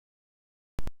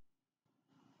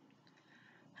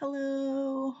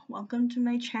Hello, welcome to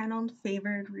my channel,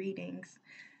 Favored Readings.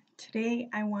 Today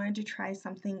I wanted to try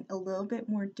something a little bit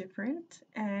more different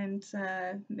and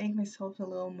make myself a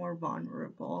little more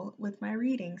vulnerable with my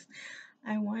readings.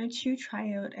 I wanted to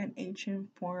try out an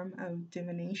ancient form of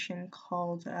divination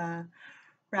called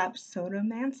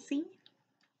Rhapsodomancy.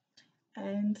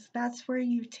 And that's where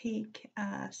you take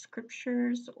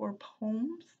scriptures or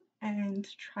poems and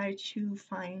try to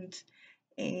find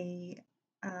a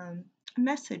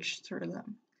message through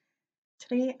them.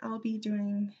 Today I'll be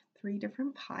doing 3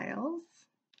 different piles,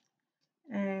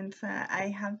 and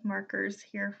I have markers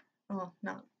here. Well,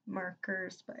 not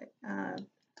markers, but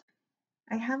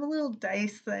I have a little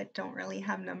dice that don't really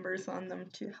have numbers on them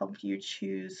to help you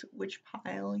choose which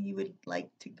pile you would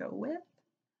like to go with.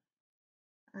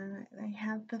 I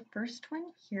have the first one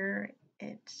here.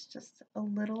 It's just a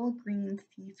little green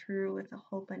see-through with a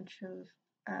whole bunch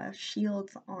of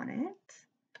shields on it.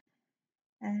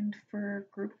 And for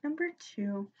group number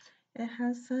 2, it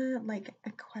has like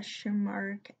a question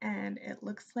mark, and it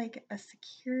looks like a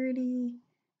security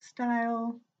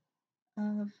style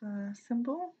of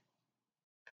symbol.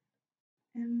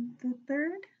 And the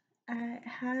third, it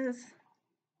has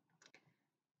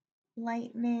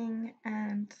lightning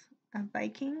and a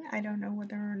Viking. I don't know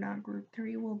whether or not group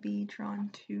 3 will be drawn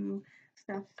to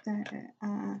stuff that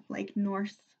like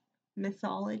Norse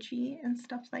mythology and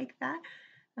stuff like that.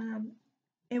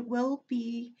 It will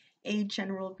be a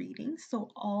general reading,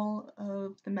 so all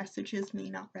of the messages may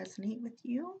not resonate with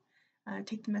you.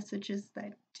 Take the messages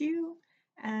that do,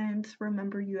 and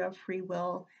remember you have free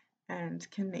will and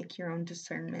can make your own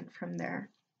discernment from there.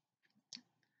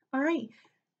 All right,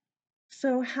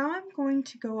 so how I'm going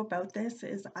to go about this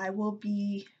is I will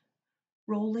be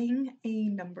rolling a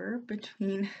number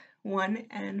between 1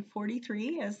 and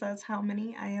 43, as that's how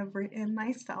many I have written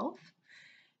myself.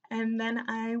 And then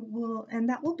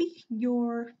that will be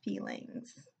your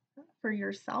feelings for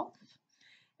yourself.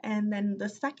 And then the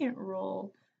second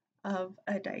roll of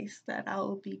a dice that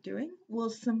I'll be doing will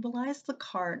symbolize the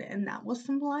card, and that will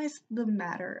symbolize the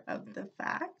matter of the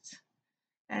fact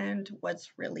and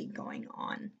what's really going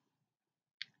on.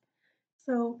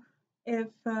 So if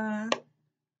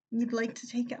you'd like to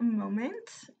take a moment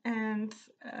and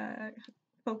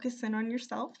focus in on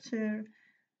yourself to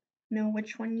know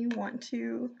which one you want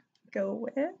to go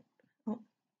with. Oh,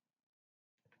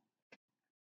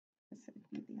 this would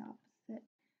be the opposite.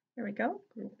 There we go.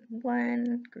 Group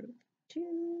 1, Group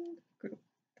 2, Group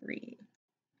 3.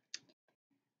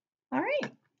 All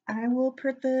right. I will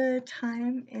put the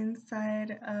time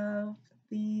inside of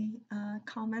the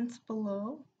comments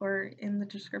below, or in the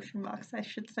description box, I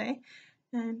should say,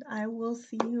 and I will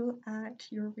see you at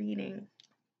your reading.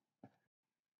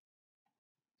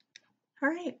 All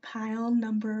right, pile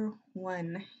number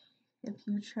 1. If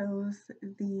you chose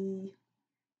the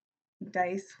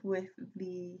dice with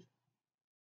the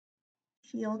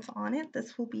shields on it,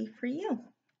 this will be for you.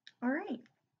 All right,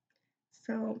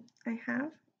 so I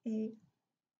have a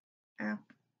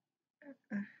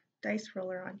dice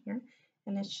roller on here,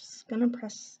 and it's just gonna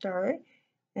press start,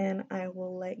 and I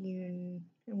will let you,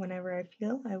 whenever I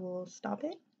feel, I will stop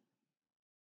it.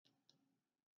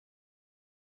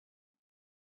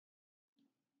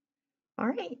 All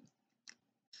right,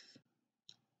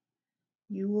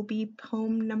 you will be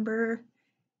poem number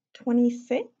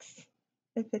 26,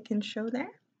 if it can show there.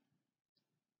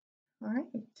 All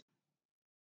right,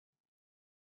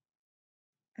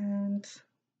 and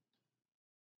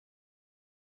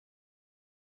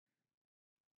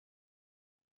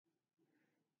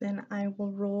then I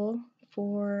will roll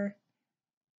for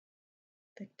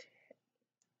the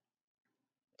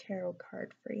tarot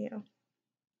card for you.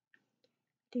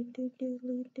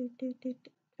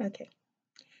 Okay,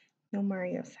 no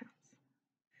Mario sounds.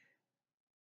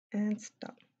 And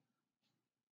stop.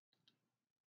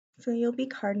 So you'll be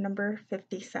card number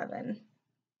 57.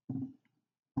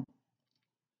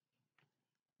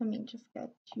 Let me just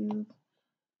get to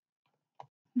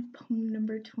poem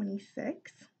number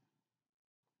 26.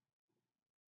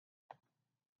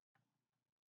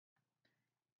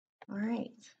 All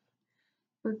right.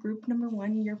 For group number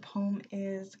 1, your poem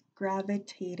is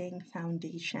Gravitating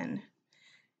Foundation.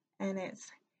 And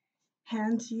it's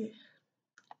hands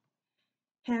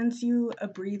you a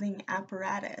breathing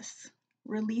apparatus,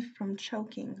 relief from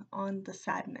choking on the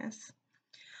sadness,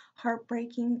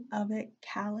 heartbreaking of it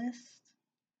calloused,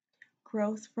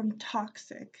 growth from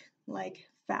toxic like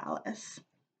phallus,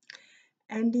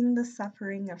 ending the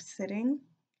suffering of sitting,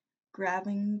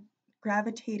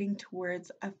 gravitating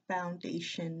towards a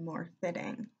foundation more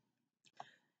fitting.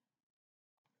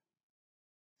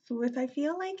 So I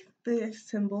feel like the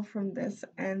symbol from this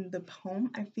and the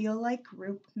poem, I feel like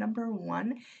group number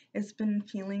one has been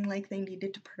feeling like they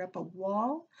needed to put up a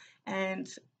wall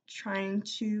and trying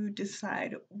to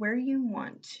decide where you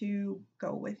want to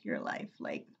go with your life.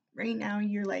 Like right now,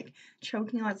 you're like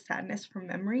choking on sadness from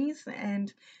memories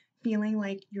and feeling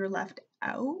like you're left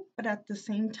out, but at the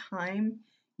same time,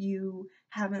 you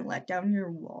haven't let down your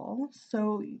wall.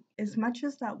 So, as much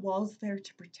as that wall's there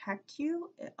to protect you,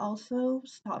 it also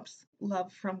stops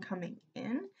love from coming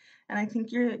in. And I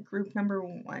think your group number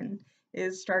one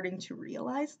is starting to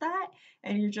realize that,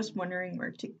 and you're just wondering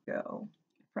where to go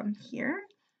from here.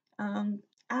 Um,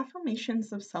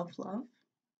 Affirmations of self love.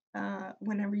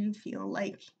 Whenever you feel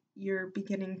like you're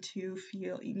beginning to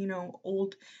feel,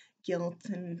 old guilt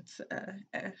and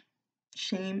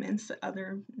shame and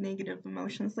other negative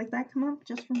emotions like that come up,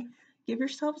 just give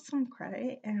yourself some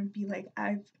credit and be like,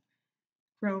 I've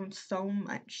grown so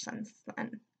much since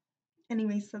then.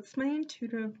 Anyways, that's my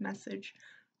intuitive message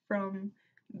from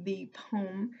the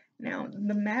poem. Now,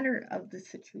 the matter of the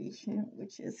situation,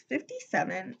 which is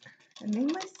 57, I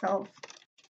made myself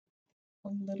a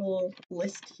little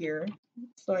list here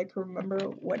so I can remember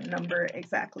what number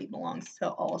exactly belongs to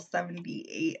all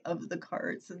 78 of the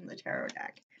cards in the tarot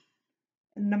deck.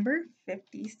 Number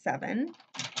 57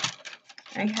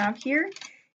 I have here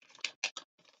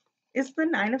is the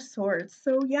Nine of Swords.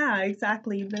 So yeah,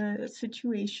 exactly, the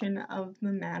situation of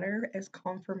the matter as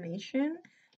confirmation.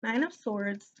 Nine of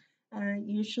Swords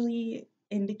usually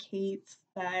indicates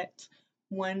that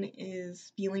one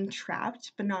is feeling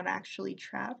trapped, but not actually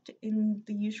trapped. In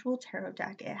the usual tarot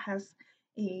deck, it has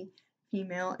a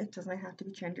female, it doesn't have to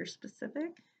be gender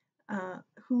specific,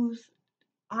 whose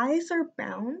eyes are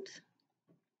bound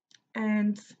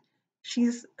and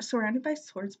she's surrounded by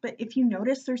swords, but if you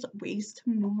notice, there's ways to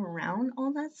move around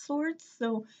all that swords.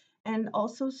 So, and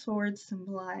also swords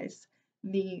symbolize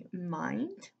the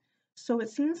mind. So it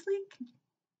seems like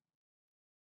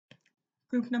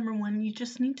group number one, you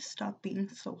just need to stop being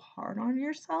so hard on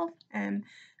yourself and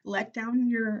let down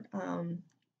your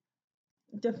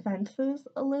defenses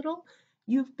a little.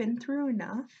 You've been through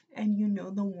enough and you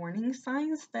know the warning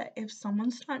signs that if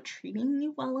someone's not treating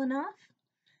you well enough,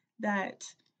 that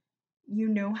you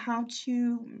know how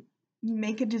to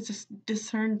make a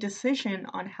discerned decision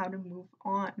on how to move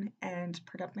on and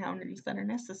put up boundaries that are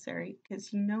necessary,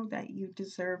 because you know that you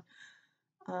deserve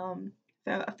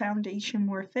a foundation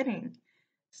more fitting.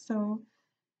 So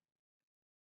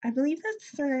I believe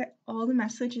that's all the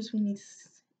messages we need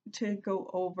to go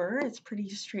over. It's pretty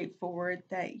straightforward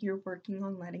that you're working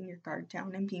on letting your guard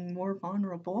down and being more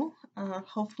vulnerable.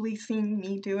 Hopefully seeing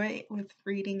me do it with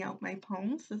reading out my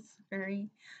poems is a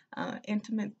very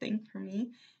intimate thing for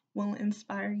me, will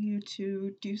inspire you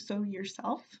to do so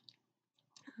yourself.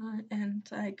 And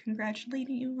I congratulate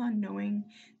you on knowing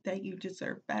that you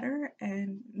deserve better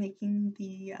and making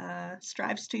the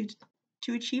strives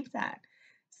to achieve that.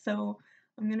 So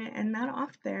I'm going to end that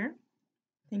off there.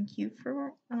 Thank you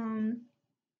for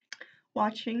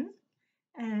watching,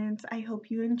 and I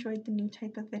hope you enjoyed the new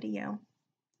type of video.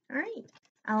 All right,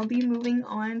 I'll be moving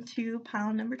on to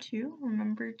pile number 2.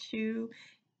 Remember to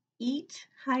eat,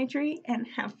 hydrate, and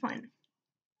have fun.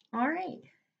 All right.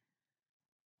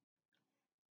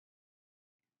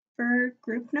 For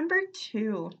group number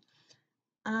 2,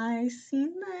 I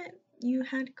seen that you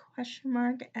had question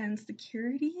mark and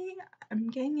security. I'm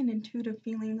getting an intuitive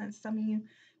feeling that some of you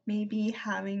may be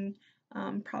having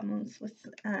problems with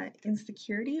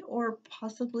insecurity, or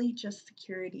possibly just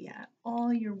security at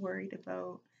all. You're worried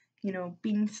about,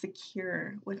 being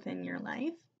secure within your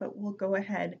life. But we'll go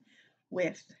ahead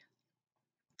with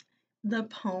the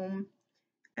poem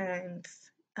and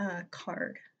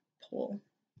card pull.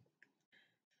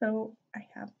 So I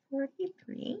have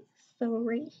 43. So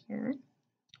right here,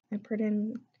 I put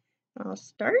in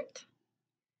start,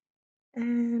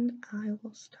 and I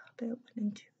will stop it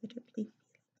when intuitively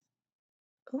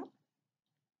feels. Oh.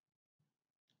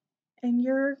 And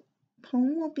your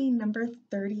poem will be number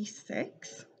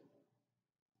 36.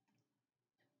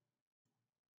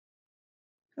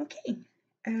 Okay,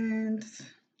 and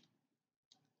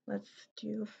let's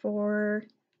do for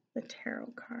the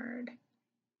tarot card.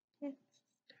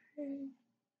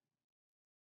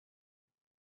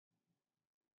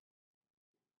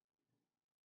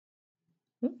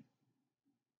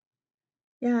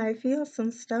 Yeah, I feel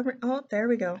some stubborn. Oh, there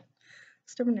we go.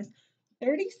 Stubbornness.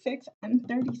 36 and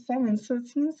 37. So it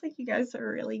seems like you guys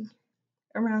are really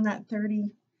around that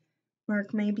 30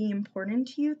 mark may be important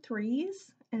to you.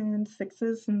 3s and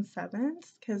 6s and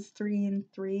 7s, because 3 and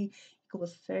 3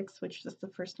 equals 6, which is the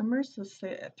first number. So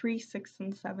 3, 6,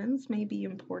 and 7s may be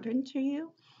important to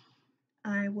you.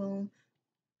 I will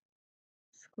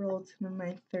scroll to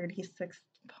my 36th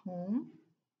poem.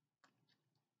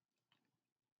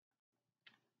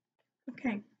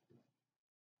 Okay.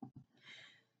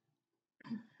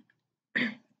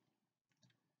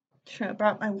 Should have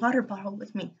brought my water bottle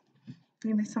with me.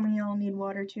 Maybe some of y'all need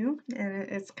water too, and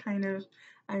it's kind of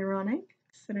ironic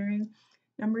considering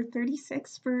number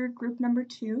 36 for group number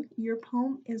 2. Your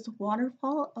poem is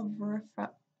Waterfall of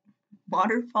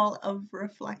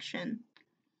Reflection.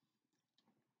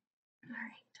 All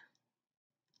right.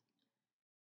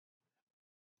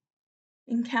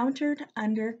 Encountered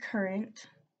undercurrent,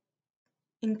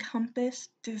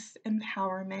 encompassed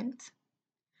disempowerment,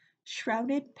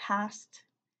 shrouded past,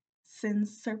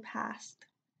 sins surpassed,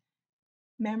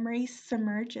 memory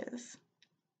submerges,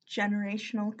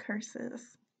 generational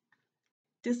curses,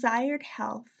 desired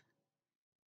health,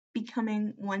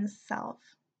 becoming oneself,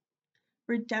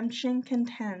 redemption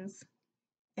contends,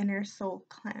 inner soul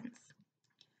cleanse.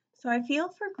 So I feel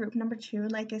for group number 2,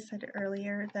 like I said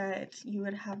earlier, that you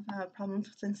would have problems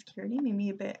with insecurity, maybe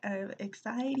a bit of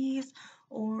anxieties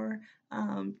or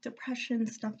depression,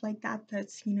 stuff like that.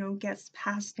 That's gets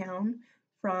passed down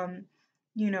from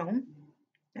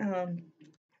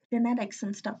genetics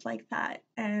and stuff like that.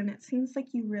 And it seems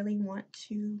like you really want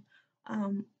to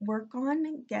work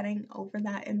on getting over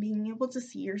that and being able to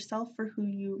see yourself for who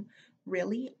you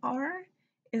really are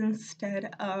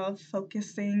instead of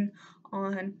focusing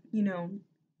on,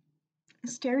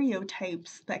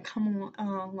 stereotypes that come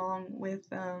along with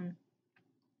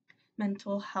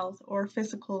mental health or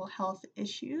physical health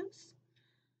issues,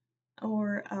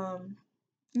 or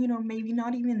maybe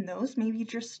not even those, maybe you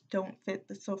just don't fit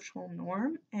the social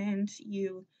norm and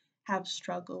you have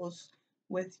struggles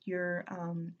with your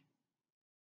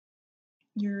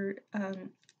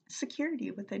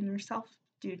security within yourself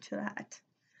due to that.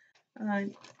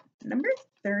 Number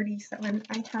 37,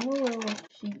 I have a little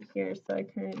sheet here so I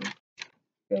can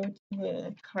go to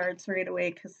the cards right away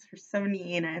because there's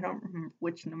 78 and I don't remember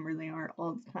which number they are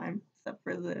all the time, except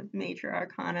for the major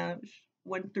arcana,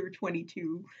 1 through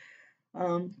 22.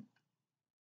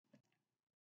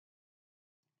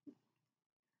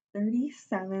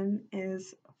 37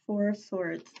 is Four of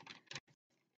Swords.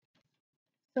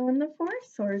 So in the Four of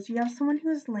Swords, you have someone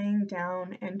who's laying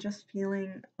down and just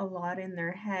feeling a lot in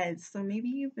their heads. So maybe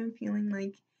you've been feeling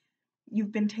like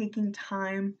you've been taking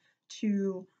time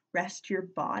to rest your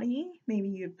body. Maybe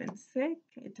you've been sick.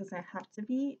 It doesn't have to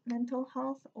be mental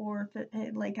health or,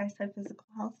 like I said, physical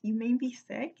health. You may be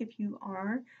sick. If you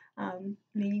are,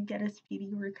 maybe get a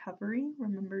speedy recovery.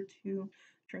 Remember to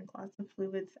drink lots of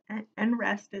fluids and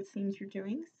rest, it seems you're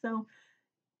doing. So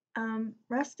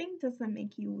resting doesn't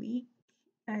make you weak.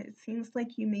 It seems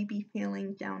like you may be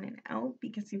feeling down and out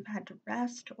because you've had to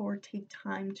rest or take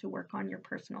time to work on your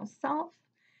personal self.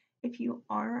 If you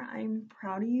are, I'm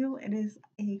proud of you. It is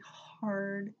a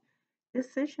hard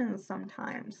decision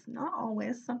sometimes. Not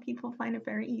always. Some people find it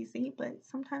very easy, but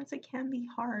sometimes it can be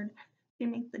hard to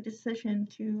make the decision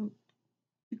to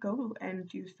go and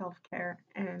do self-care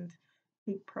and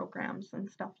take programs and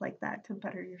stuff like that to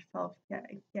better yourself,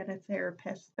 get a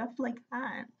therapist, stuff like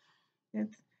that.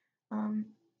 It's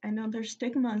I know there's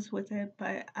stigmas with it,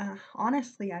 but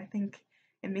honestly, I think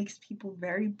it makes people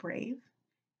very brave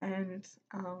and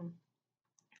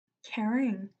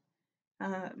caring.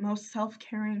 Most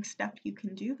self-caring step you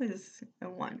can do is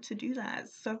want to do that.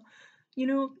 So, you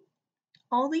know,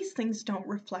 all these things don't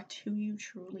reflect who you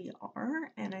truly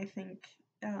are, and I think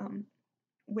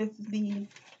with the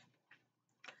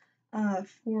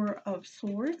Four of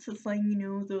Swords, it's like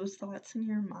those thoughts in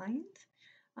your mind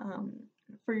um,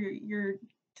 for your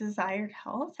desired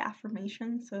health,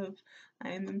 affirmations of I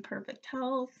am in perfect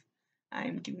health,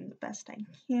 I'm doing the best I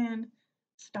can,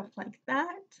 stuff like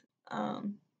that.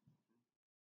 Um,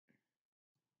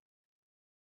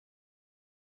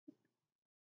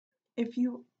 if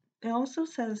you It also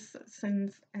says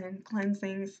sins and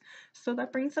cleansings, so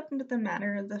that brings up into the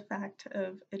matter of the fact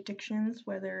of addictions,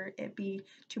 whether it be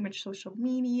too much social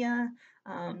media,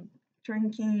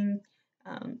 drinking,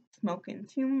 smoking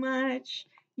too much.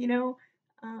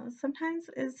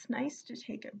 Sometimes it's nice to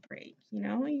take a break.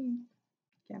 You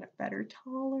get a better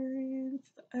tolerance.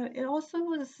 It also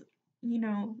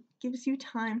gives you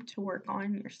time to work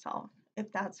on yourself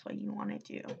if that's what you want to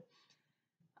do.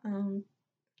 Um,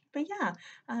 but yeah,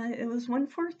 it was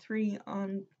 143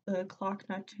 on the clock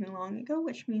not too long ago,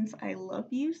 which means I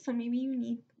love you. So maybe you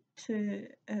need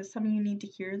some of you need to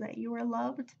hear that you are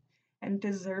loved and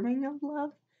deserving of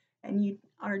love, and you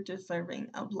are deserving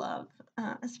of love,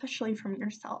 especially from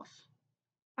yourself.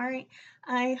 All right,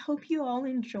 I hope you all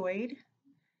enjoyed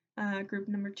group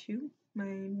number 2. my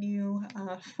new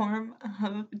form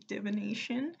of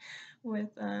divination with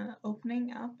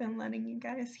opening up and letting you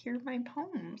guys hear my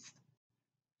poems.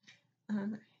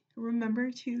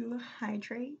 Remember to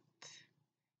hydrate,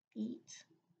 eat,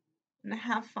 and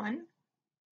have fun.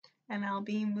 And I'll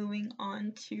be moving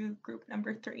on to group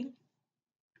number 3.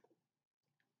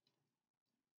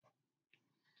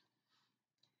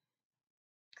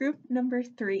 Group number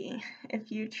 3,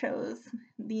 if you chose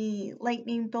the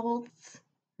lightning bolts,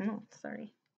 and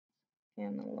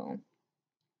the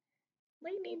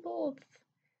lightning bolts,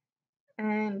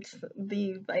 and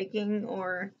the Viking,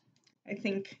 or I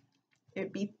think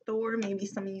it'd be Thor, maybe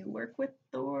some of you work with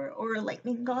Thor, or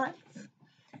lightning gods,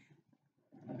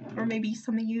 or maybe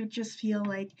some of you just feel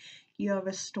like you have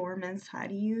a storm inside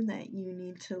of you that you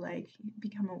need to like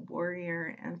become a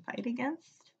warrior and fight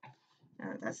against.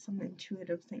 That's some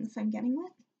intuitive things I'm getting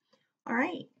with. All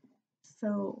right,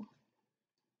 so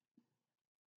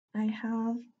I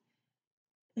have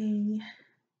a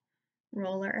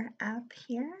roller app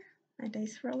here, a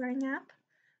dice rollering app.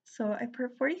 So I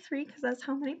put 43 because that's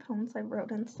how many poems I've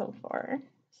written so far.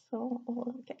 So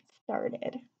we'll get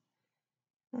started.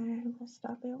 I will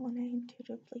stop it when I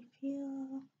intuitively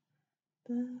feel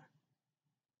the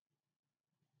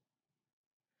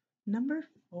number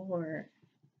 4.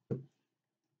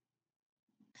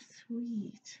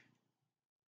 Sweet.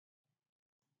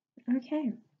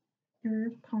 Okay, your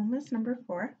poem is number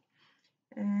 4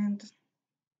 and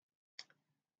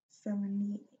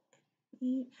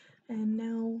 78. And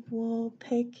now we'll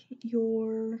pick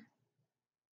your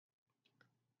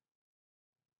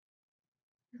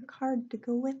card to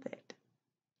go with it.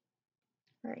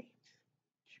 All right,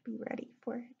 should be ready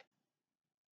for it.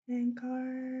 And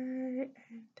card,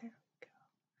 and there we go.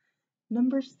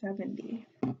 Number 70.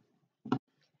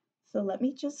 So let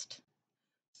me just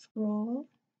scroll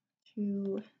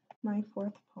to my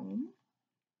 4th poem.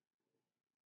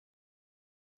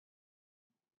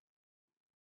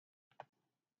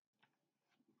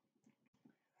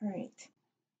 All right.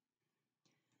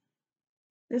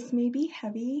 This may be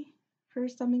heavy for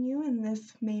some of you, and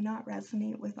this may not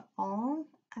resonate with all.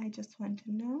 I just want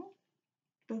to know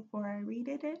before I read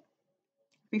it.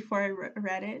 Before I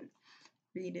read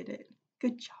it.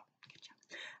 Good job.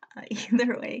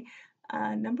 Either way,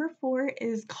 number 4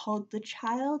 is called The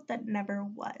Child That Never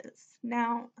Was.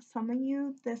 Now, some of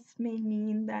you, this may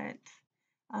mean that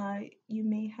you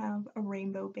may have a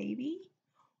rainbow baby,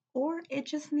 or it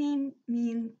just mean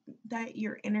that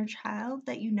your inner child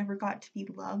that you never got to be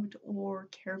loved or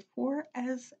cared for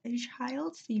as a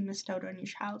child, so you missed out on your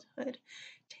childhood.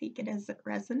 Take it as it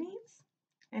resonates.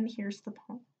 And here's the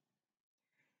poem.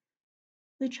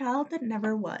 The child that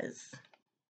never was.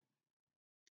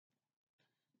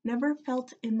 Never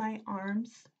felt in my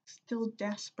arms, still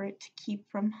desperate to keep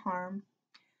from harm.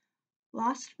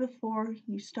 Lost before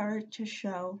you started to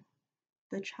show,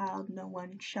 the child no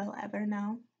one shall ever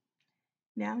know.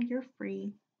 Now you're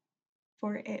free,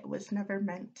 for it was never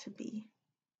meant to be.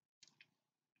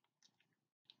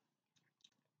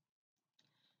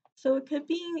 So it could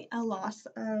be a loss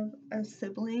of a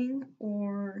sibling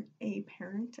or a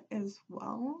parent as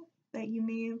well that you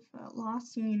may have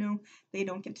lost. You know, they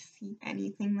don't get to see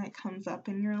anything that comes up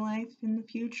in your life in the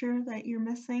future that you're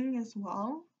missing as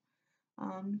well.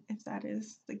 If that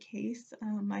is the case,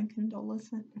 my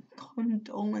condolences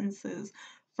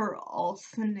for all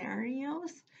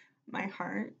scenarios. My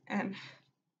heart, and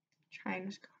trying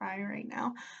to cry right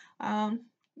now.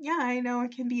 Yeah, I know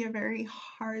it can be a very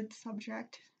hard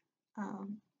subject.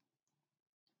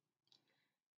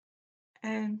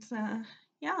 And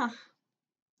yeah,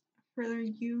 for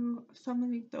you, some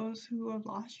of those who have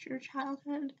lost your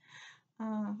childhood,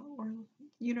 or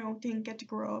you know didn't get to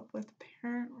grow up with a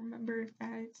parent, remember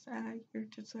that you're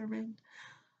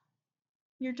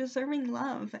deserving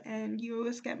love, and you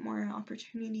always get more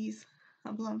opportunities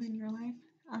of love in your life.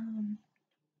 I'm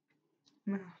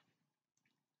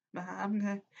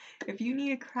gonna, if you need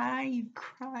to cry, you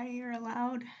cry, you're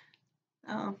allowed.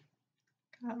 Gotta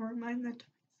remind that to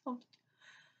myself.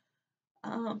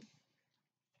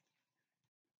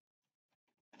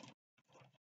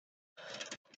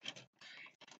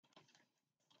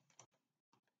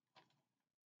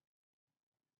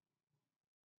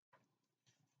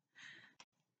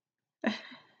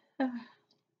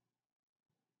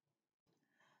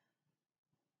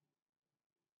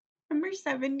 Number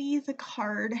 70 is a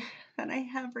card that I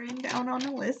have written down on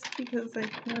a list because I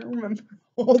can't remember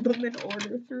all of them in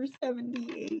order through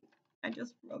 78. I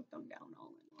just wrote them down all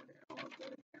in order. All of the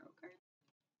tarot cards.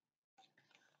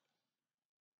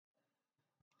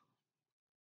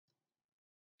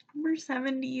 Number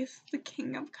 70 is the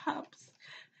King of Cups.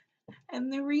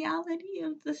 and the reality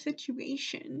of the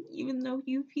situation, even though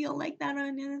you feel like that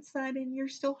on the inside and you're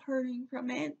still hurting from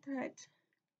it, that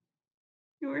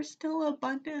you are still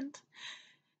abundant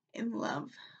in love,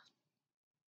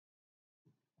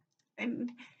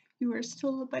 and you are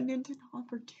still abundant in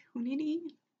opportunity.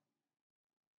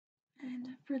 And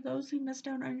for those who missed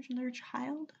out on their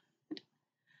childhood,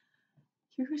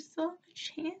 you still have a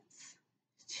chance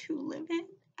to live it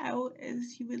out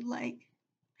as you would like.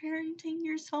 Parenting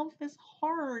yourself is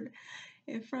hard.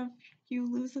 If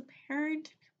you lose a parent,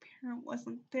 if your parent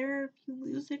wasn't there, if you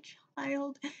lose a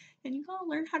child, and you gotta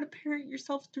learn how to parent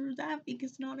yourself through that,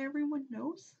 because not everyone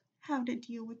knows how to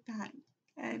deal with that.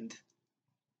 And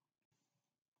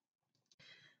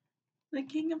the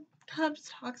King of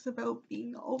Cups talks about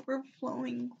being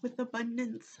overflowing with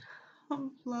abundance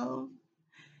of love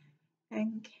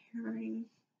and caring.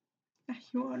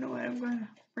 You wanna know what? I'm gonna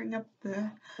bring up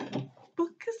the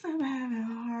book because I'm having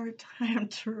a hard time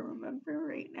to remember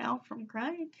right now from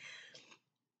crying.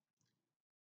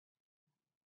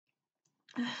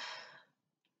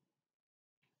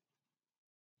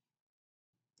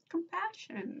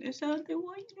 Compassion. So they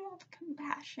want you to have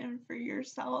compassion for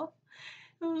yourself.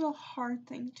 It was a hard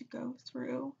thing to go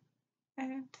through,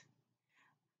 and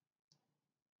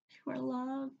you are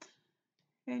loved,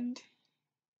 and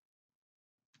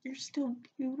you're still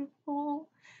beautiful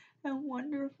and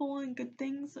wonderful, and good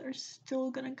things are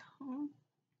still gonna come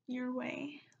your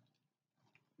way.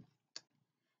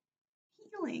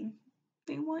 Healing.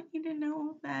 They want you to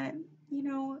know that,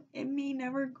 it may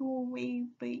never go away,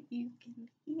 but you can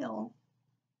heal.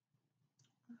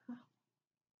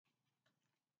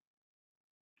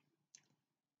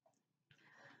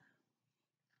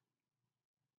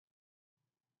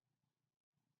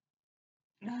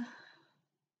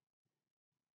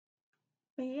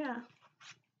 But yeah,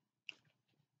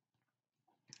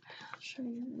 I'll show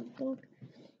you in the book.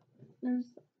 There's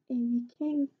a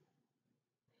king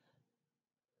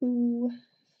who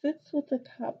sits with a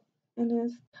cup, and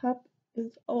his cup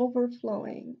is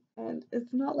overflowing, and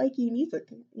it's not like he needs it,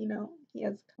 he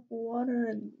has a cup of water,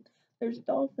 and there's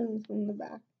dolphins in the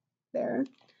back there.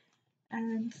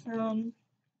 And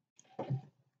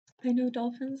I know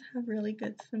dolphins have really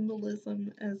good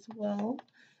symbolism as well.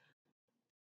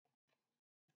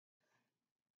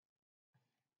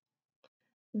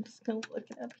 I'm just gonna look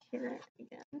it up here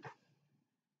again.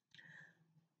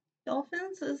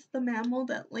 Dolphins is the mammal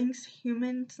that links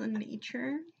humans and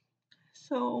nature.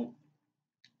 So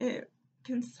it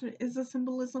is a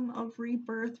symbolism of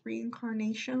rebirth,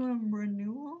 reincarnation, and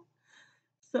renewal.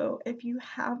 So if you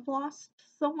have lost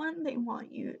someone, they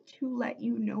want you to let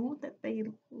you know that they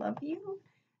love you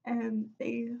and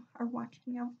they are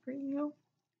watching out for you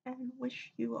and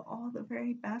wish you all the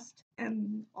very best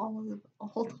and all the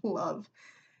love.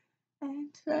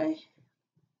 And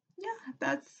yeah,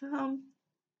 that's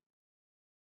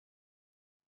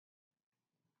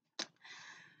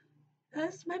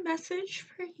my message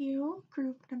for you,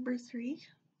 group number 3.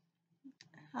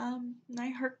 My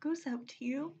heart goes out to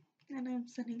you, and I'm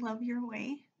sending love your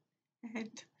way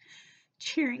and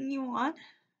cheering you on.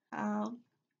 I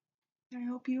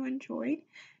hope you enjoyed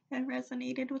and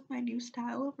resonated with my new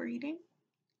style of reading.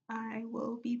 I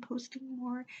will be posting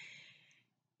more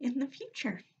in the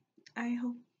future. I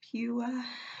hope you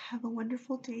have a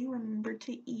wonderful day. Remember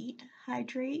to eat,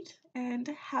 hydrate, and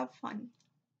have fun.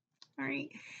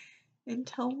 Alright,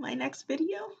 until my next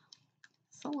video,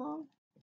 so long.